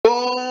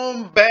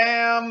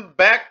bam,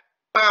 back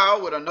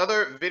pow with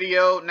another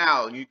video.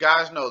 Now, you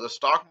guys know the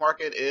stock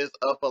market is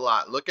up a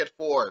lot. Look at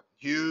Ford,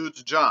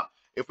 huge jump.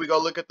 If we go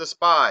look at the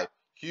SPY,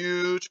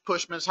 huge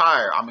pushments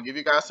higher. I'm gonna give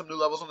you guys some new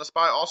levels on the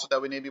SPY also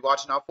that we need to be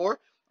watching out for.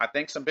 I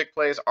think some big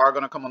plays are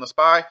gonna come on the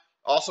SPY.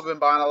 Also been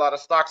buying a lot of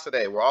stocks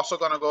today. We're also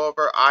gonna go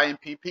over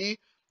INPP.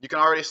 You can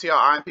already see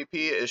how INPP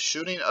is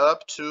shooting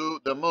up to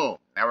the moon.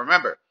 Now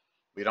remember,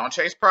 we don't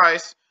chase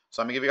price.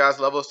 So I'm gonna give you guys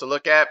levels to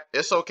look at.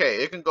 It's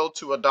okay. It can go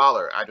to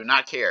 $1. I do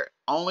not care.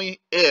 Only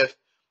if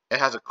it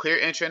has a clear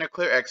entry and a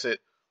clear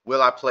exit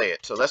will I play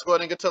it. So let's go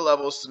ahead and get to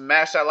levels.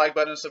 Smash that like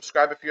button and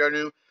subscribe if you're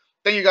new.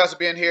 Thank you guys for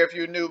being here. If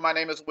you're new, my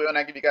name is Will and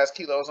I give you guys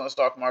key levels on the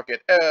stock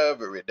market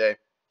every day.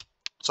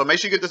 So make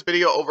sure you get this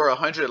video over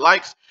 100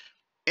 likes.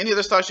 Any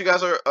other stocks you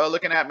guys are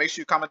looking at, make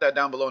sure you comment that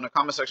down below in the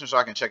comment section so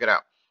I can check it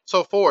out.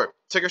 So Ford,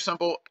 ticker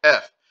symbol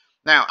F.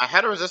 Now, I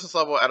had a resistance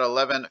level at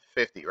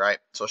 1150, right?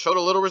 So showed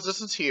a little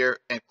resistance here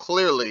and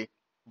clearly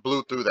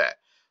blew through that.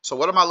 So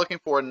what am I looking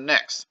for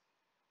next?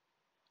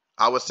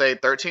 I would say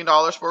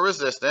 $13 for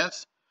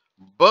resistance,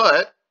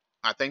 but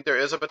I think there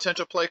is a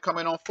potential play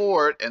coming on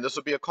Ford, and this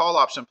would be a call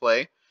option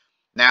play.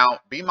 Now,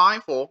 be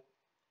mindful.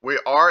 We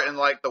are in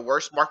like the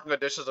worst market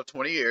conditions of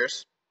 20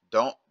 years.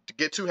 Don't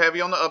get too heavy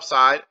on the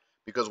upside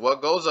because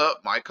what goes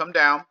up might come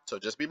down. So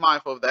just be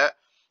mindful of that.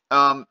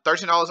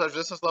 $13 as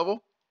resistance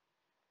level.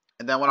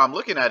 And then what I'm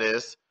looking at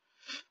is,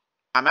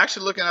 I'm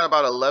actually looking at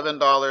about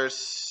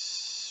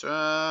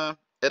 $11.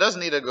 It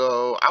doesn't need to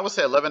go, I would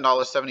say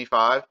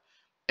 $11.75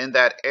 in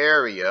that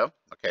area.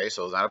 Okay,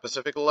 so it's not a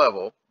specific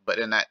level, but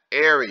in that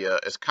area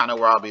is kind of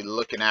where I'll be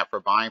looking at for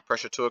buying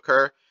pressure to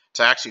occur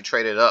to actually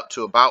trade it up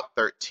to about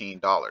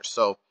 $13.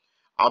 So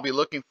I'll be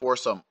looking for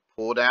some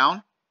pull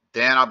down.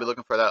 Then I'll be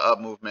looking for that up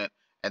movement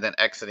and then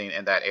exiting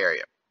in that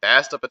area.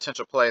 That's the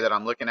potential play that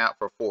I'm looking at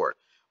for Ford.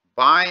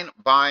 Buying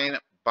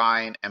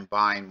and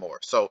buying more.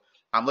 So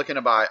I'm looking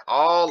to buy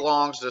all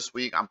longs this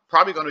week. I'm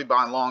probably going to be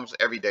buying longs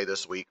every day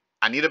this week.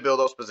 I need to build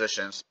those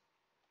positions.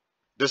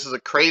 This is a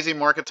crazy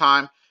market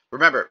time.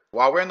 Remember,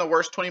 while we're in the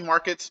worst 20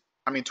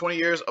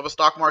 years of a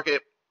stock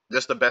market,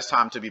 this is the best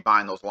time to be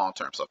buying those long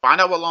terms. So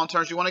find out what long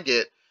terms you want to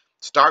get,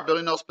 start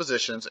building those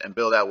positions and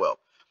build that wealth.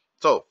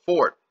 So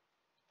Ford,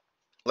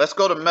 let's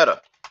go to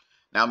Meta.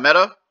 Now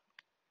Meta,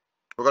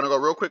 we're going to go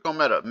real quick on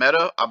Meta.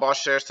 Meta, I bought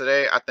shares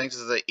today. I think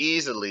this is an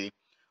easily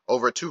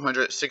over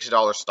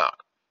 $260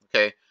 stock.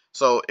 Okay,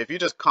 so if you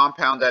just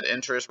compound that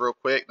interest real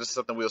quick, this is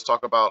something we'll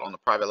talk about on the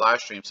private live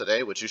streams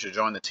today, which you should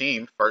join the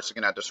team. First, look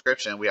in that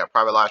description. We have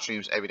private live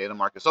streams every day the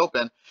market's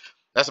open.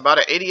 That's about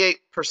an 88%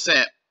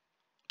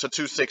 to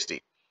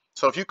 260.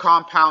 So if you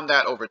compound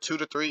that over 2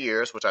 to 3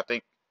 years, which I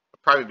think will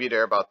probably be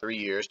there about 3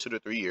 years, 2 to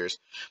 3 years,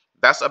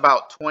 that's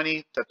about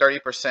 20 to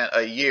 30%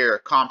 a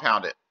year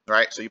compounded,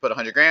 right? So you put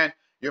 100 grand.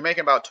 You're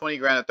making about 20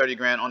 grand or 30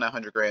 grand on that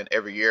 100 grand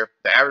every year.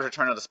 The average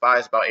return of the SPY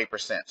is about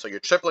 8%. So you're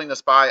tripling the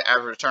SPY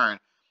average return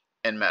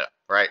in Meta,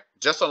 right?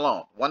 Just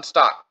alone, one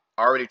stock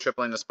already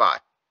tripling the SPY.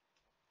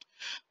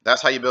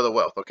 That's how you build a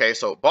wealth, okay?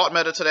 So bought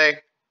Meta today.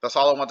 That's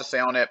all I want to say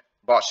on it.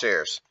 Bought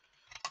shares.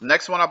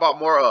 Next one I bought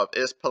more of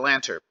is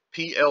Palantir,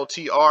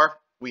 PLTR.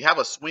 We have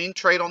a swing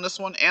trade on this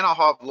one, and I'll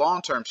have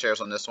long-term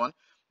shares on this one.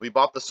 We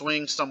bought the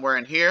swing somewhere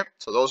in here,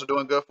 so those are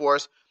doing good for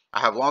us. I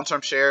have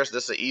long-term shares.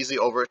 This is an easy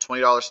over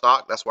 $20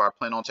 stock. That's where I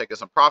plan on taking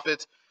some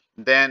profits.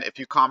 Then if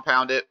you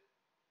compound it,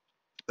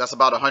 that's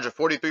about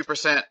 143%.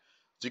 So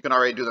you can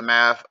already do the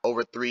math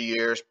over 3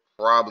 years,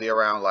 probably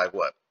around like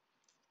what?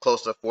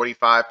 Close to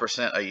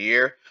 45% a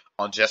year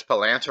on just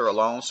Palantir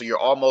alone. So you're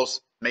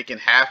almost making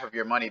half of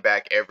your money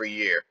back every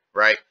year,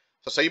 right?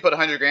 So say you put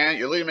 100 grand,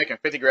 you're literally making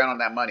 50 grand on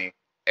that money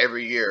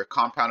every year,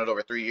 compounded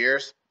over 3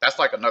 years. That's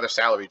like another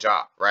salary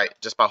job, right?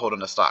 Just by holding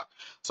the stock.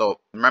 So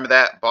remember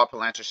that, bought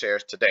Palantir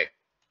shares today.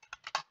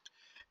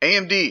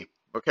 AMD,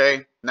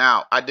 okay?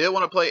 Now, I did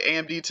want to play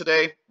AMD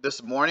today,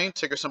 this morning.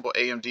 Ticker symbol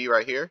AMD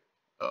right here.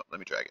 Oh, let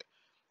me drag it.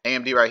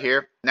 AMD right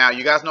here. Now,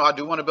 you guys know I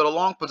do want to build a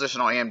long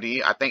position on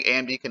AMD. I think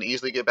AMD can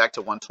easily get back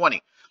to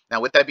 120. Now,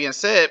 with that being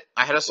said,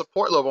 I had a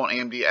support level on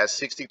AMD at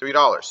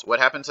 $63. What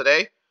happened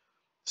today?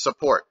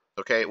 Support.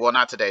 Okay, well,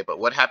 not today, but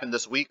what happened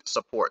this week?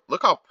 Support.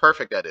 Look how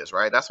perfect that is,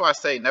 right? That's why I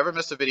say never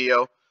miss a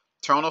video.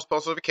 Turn on those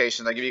post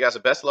notifications. I give you guys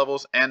the best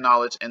levels and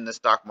knowledge in the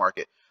stock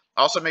market.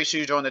 Also, make sure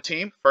you join the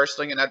team. First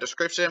link in that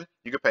description.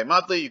 You can pay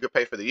monthly. You can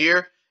pay for the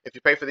year. If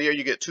you pay for the year,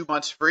 you get 2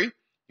 months free. You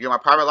get my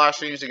private live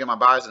streams. You get my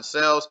buys and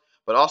sells.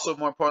 But also,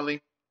 more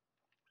importantly,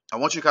 I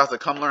want you guys to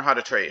come learn how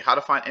to trade, how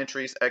to find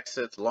entries,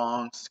 exits,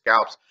 longs,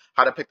 scalps,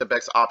 how to pick the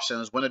best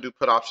options, when to do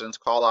put options,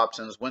 call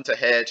options, when to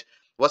hedge.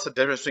 What's the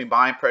difference between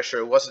buying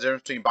pressure? What's the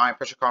difference between buying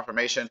pressure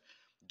confirmation?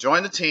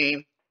 Join the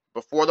team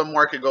before the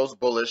market goes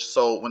bullish.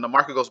 So when the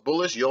market goes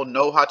bullish, you'll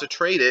know how to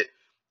trade it,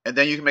 and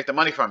then you can make the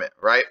money from it,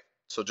 right?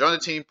 So join the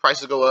team.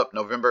 Prices go up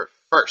November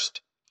 1st.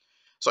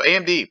 So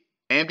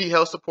AMD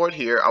held support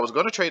here. I was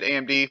going to trade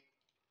AMD.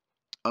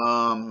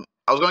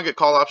 I was going to get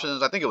call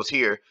options. I think it was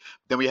here.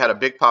 Then we had a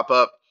big pop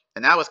up,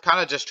 and now it's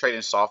kind of just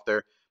trading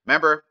softer.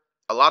 Remember,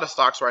 a lot of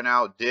stocks right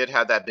now did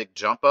have that big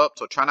jump up.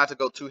 So try not to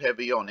go too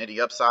heavy on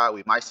any upside.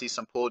 We might see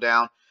some pull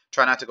down.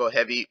 Try not to go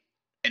heavy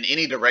in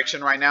any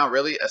direction right now,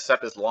 really,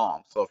 except it's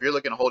long. So if you're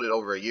looking to hold it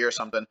over a year or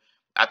something,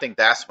 I think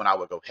that's when I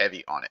would go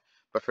heavy on it.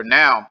 But for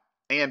now,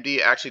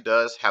 AMD actually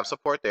does have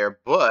support there,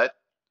 but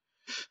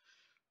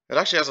it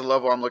actually has a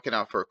level I'm looking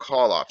at for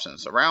call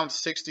options around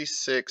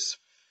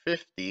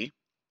 66.50.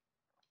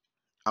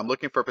 I'm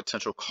looking for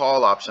potential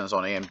call options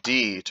on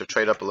AMD to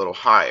trade up a little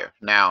higher.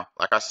 Now,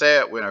 like I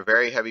said, we're in a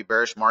very heavy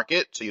bearish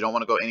market, so you don't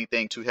want to go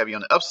anything too heavy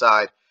on the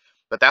upside,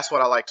 but that's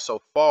what I like so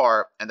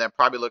far, and then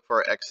probably look for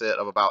an exit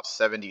of about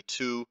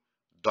 $72.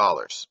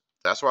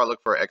 That's where I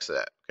look for an exit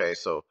at. Okay,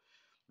 so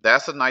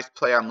that's a nice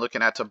play I'm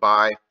looking at to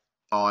buy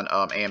on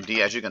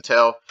AMD. As you can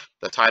tell,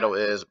 the title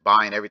is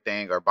buying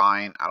everything or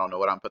buying, I don't know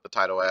what I'm put the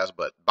title as,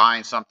 but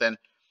buying something.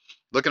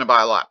 Looking to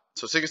buy a lot.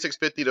 So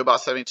 66.50 to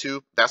about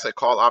 72. That's a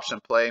call option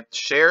play.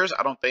 Shares,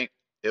 I don't think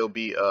it'll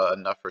be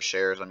enough for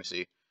shares. Let me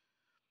see.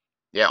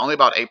 Yeah, only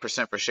about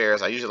 8% for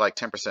shares. I usually like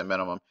 10%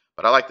 minimum,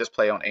 but I like this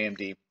play on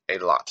AMD a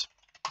lot.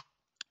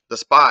 The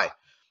SPY.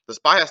 The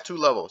SPY has two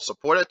levels.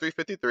 Support at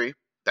 353.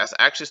 That's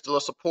actually still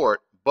a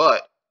support,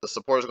 but the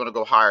support is going to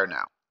go higher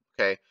now.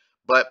 Okay,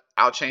 but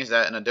I'll change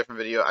that in a different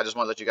video. I just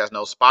want to let you guys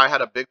know SPY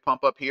had a big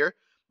pump up here,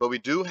 but we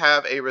do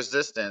have a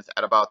resistance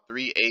at about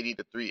 380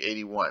 to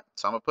 381.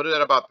 So I'm going to put it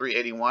at about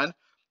 381.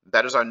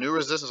 That is our new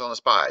resistance on the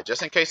SPY.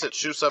 Just in case it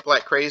shoots up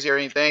like crazy or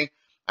anything,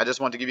 I just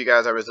want to give you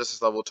guys a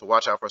resistance level to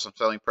watch out for some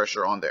selling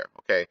pressure on there.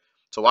 Okay,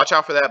 so watch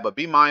out for that, but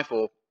be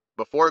mindful.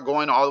 Before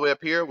going all the way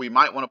up here, we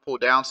might want to pull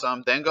down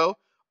some, then go,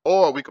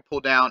 or we could pull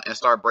down and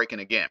start breaking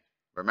again.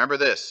 Remember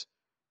this,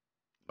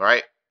 all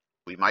right?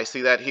 We might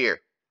see that here.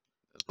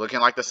 It's looking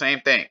like the same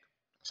thing.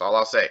 That's all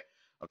I'll say.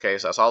 Okay,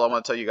 so that's all I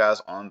want to tell you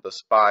guys on the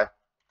SPY.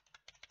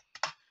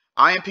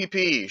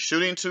 IMPP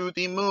shooting to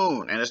the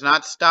moon, and it's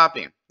not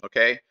stopping.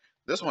 Okay,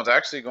 this one's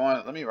actually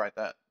going. Let me write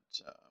that.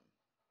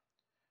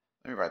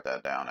 Let me write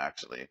that down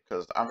actually,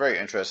 because I'm very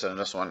interested in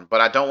this one, but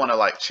I don't want to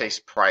like chase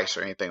price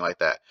or anything like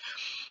that.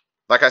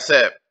 Like I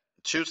said,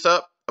 shoots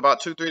up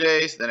about 2-3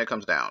 days, then it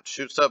comes down.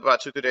 Shoots up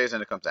about 2-3 days,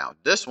 then it comes down.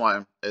 This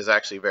one is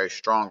actually very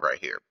strong right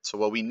here. So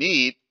what we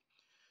need,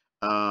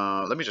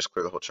 let me just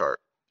clear the whole chart.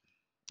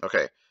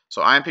 Okay,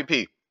 so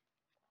IMPP.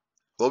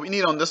 What we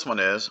need on this one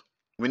is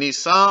we need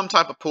some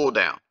type of pull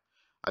down.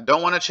 I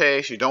don't want to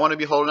chase. You don't want to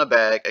be holding a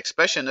bag,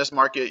 especially in this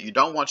market. You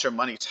don't want your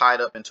money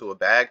tied up into a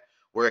bag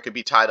where it could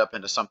be tied up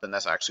into something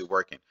that's actually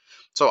working.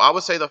 So I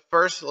would say the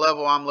first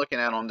level I'm looking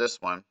at on this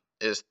one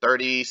is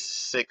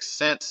 36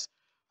 cents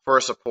for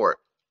support.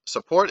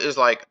 Support is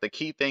like the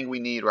key thing we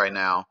need right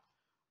now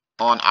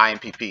on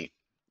IMPP.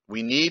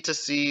 We need to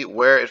see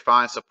where it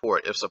finds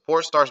support. If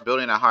support starts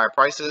building at higher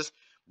prices,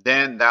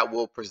 then that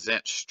will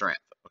present strength.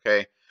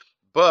 Okay,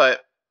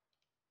 but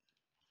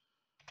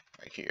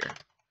right here.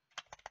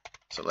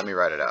 So let me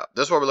write it out.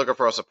 This is where we're looking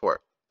for a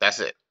support. That's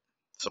it.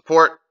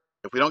 Support.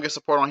 If we don't get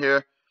support on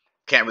here,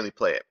 can't really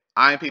play it.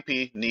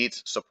 IMPP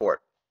needs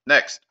support.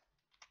 Next.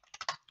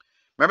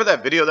 Remember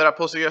that video that I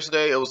posted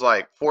yesterday? It was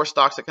like 4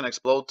 stocks that can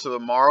explode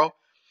tomorrow.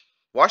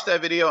 Watch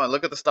that video and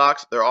look at the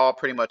stocks. They're all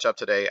pretty much up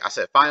today. I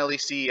said finally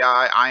CEI,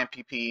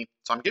 IMPP.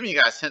 So I'm giving you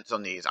guys hints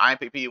on these.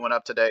 IMPP went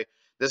up today.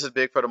 This is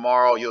big for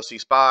tomorrow. You'll see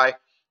SPY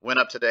went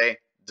up today.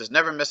 Just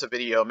never miss a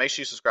video. Make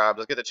sure you subscribe.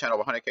 Let's get the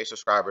channel 100K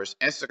subscribers.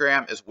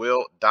 Instagram is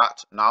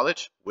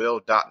will.knowledge.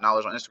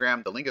 Will.knowledge on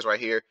Instagram. The link is right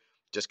here,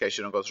 just in case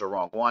you don't go to the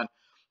wrong one.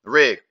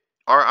 RIG,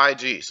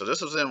 RIG. So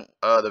this was in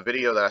the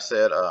video that I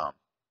said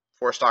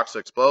 4 stocks to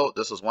explode.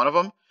 This was one of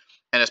them,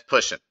 and it's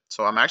pushing.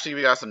 So I'm actually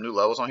giving you guys some new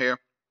levels on here.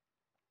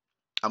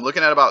 I'm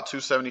looking at about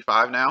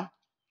 275 now,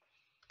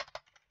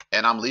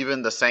 and I'm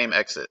leaving the same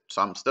exit.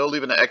 So I'm still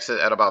leaving the exit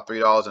at about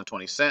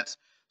 $3.20.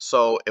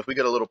 So if we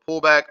get a little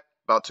pullback,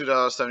 about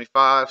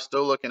 $2.75,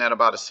 still looking at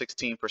about a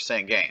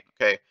 16% gain.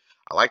 Okay,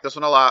 I like this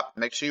one a lot.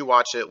 Make sure you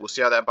watch it. We'll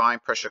see how that buying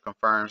pressure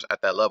confirms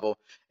at that level.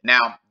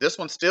 Now, this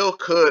one still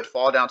could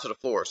fall down to the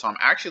floor. So I'm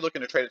actually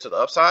looking to trade it to the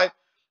upside,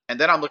 and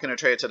then I'm looking to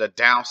trade it to the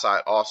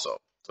downside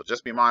also. So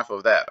just be mindful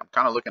of that. I'm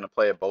kind of looking to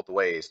play it both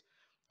ways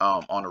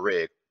on the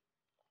rig.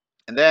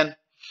 And then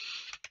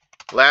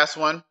last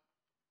one,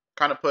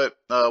 kind of put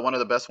one of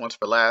the best ones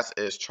for last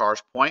is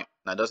Charge Point.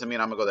 That doesn't mean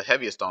I'm going to go the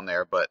heaviest on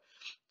there, but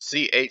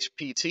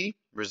CHPT,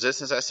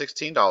 resistance at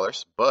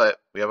 $16,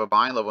 but we have a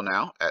buying level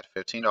now at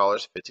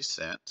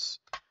 $15.50.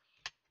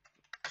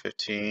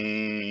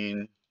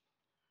 15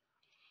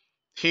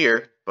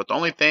 here, but the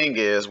only thing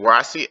is where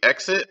I see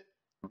exit,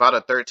 about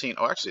a 13.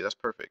 Oh, actually, that's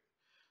perfect.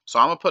 So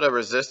I'm going to put a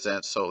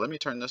resistance. So let me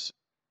turn this.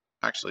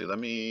 Actually, let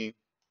me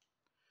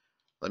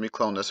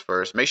clone this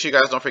first. Make sure you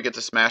guys don't forget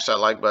to smash that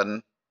like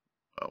button.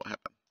 Oh, what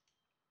happened?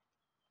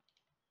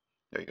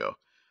 There you go.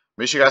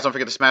 Make sure you guys don't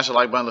forget to smash the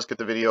like button. Let's get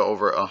the video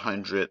over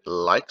 100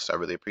 likes. I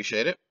really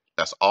appreciate it.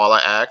 That's all I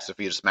ask, if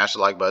you just smash the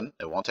like button.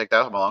 It won't take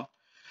that long.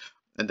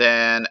 And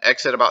then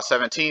exit about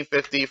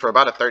 $17.50 for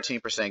about a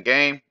 13%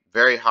 gain.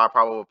 Very high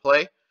probable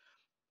play.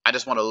 I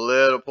just want a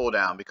little pull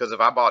down, because if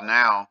I bought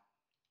now,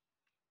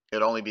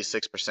 it'd only be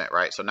 6%,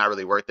 right? So not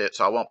really worth it.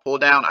 So I won't pull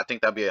down. I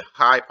think that'd be a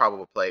high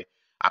probable play.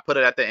 I put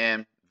it at the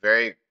end.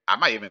 I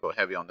might even go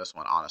heavy on this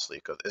one, honestly,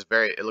 because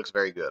it looks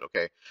very good,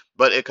 okay?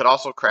 But it could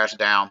also crash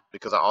down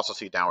because I also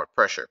see downward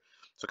pressure.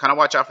 So kind of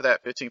watch out for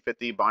that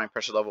 1550 buying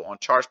pressure level on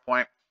charge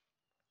point.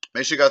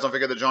 Make sure you guys don't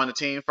forget to join the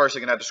team. First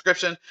link in that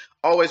description.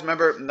 Always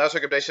remember, no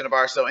recommendation to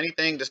buy or sell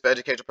anything, just for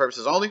educational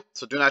purposes only.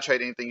 So do not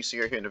trade anything you see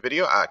or hear in the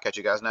video. I'll catch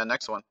you guys in that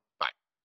next one.